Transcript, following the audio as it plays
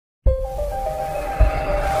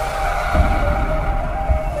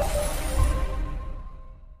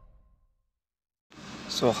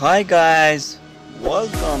So hi guys,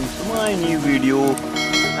 welcome to my new video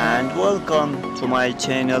and welcome to my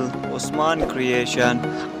channel Usman Creation.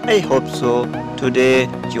 I hope so. Today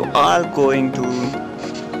you are going to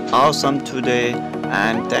awesome today,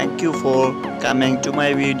 and thank you for coming to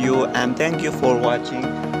my video and thank you for watching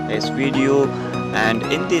this video. And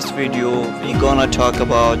in this video we gonna talk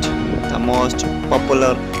about the most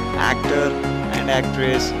popular actor and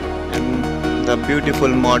actress and the beautiful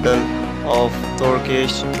model of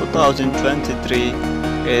Turkish 2023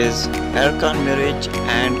 is Erkan Meriç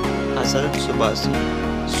and Hazal Subaşi.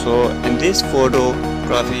 So in this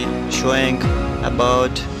photography showing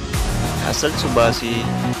about Hazal Subaşi,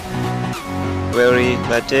 very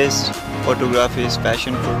latest photographies,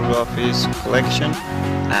 fashion photographies collection,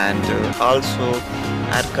 and also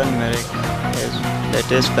Erkan Meriç is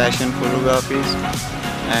latest fashion photographies,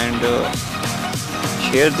 and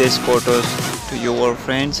share these photos to your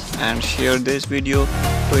friends and share this video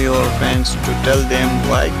to your friends to tell them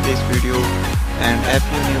like this video, and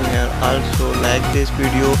happy new year. Also like this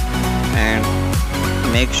video and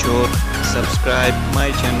make sure subscribe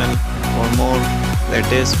my channel for more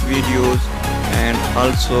latest videos, and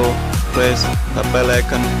also press the bell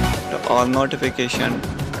icon to all notification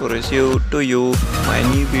to receive to you my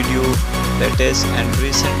new video, latest and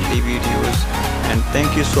recently videos. And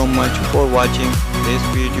thank you so much for watching this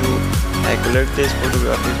video. I collect these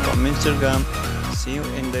photographs from Instagram. See you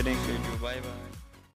in the next video.